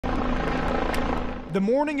The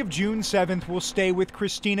morning of June 7th will stay with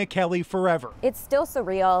Christina Kelley forever. It's still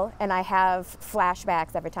surreal, and I have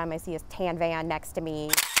flashbacks every time I see a tan van next to me.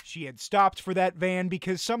 She had stopped for that van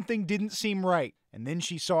because something didn't seem right, and then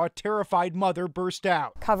she saw a terrified mother burst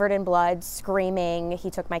out. Covered in blood, screaming, "He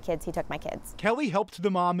took my kids, he took my kids." Kelley helped the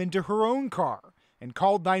mom into her own car and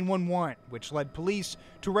called 911, which led police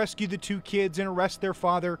to rescue the two kids and arrest their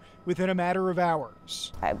father within a matter of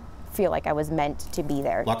hours. I feel like I was meant to be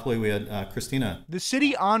there. Luckily, we had Christina. The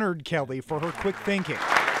city honored Kelley for her quick thinking.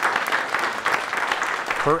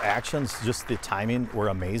 Her actions, just the timing, were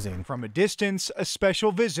amazing. From a distance, a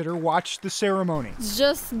special visitor watched the ceremony.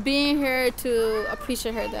 Just being here to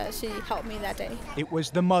appreciate her that she helped me that day. It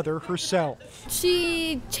was the mother herself.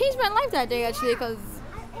 She changed my life that day, actually, because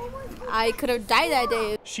I could have died that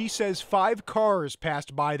day. She says 5 cars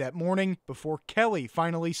passed by that morning before Kelley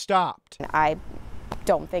finally stopped. I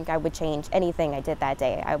don't think I would change anything I did that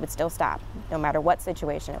day. I would still stop, no matter what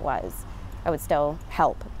situation it was. I would still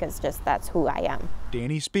help, because just that's who I am.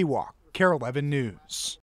 Danny Spiewak, KARE 11 News.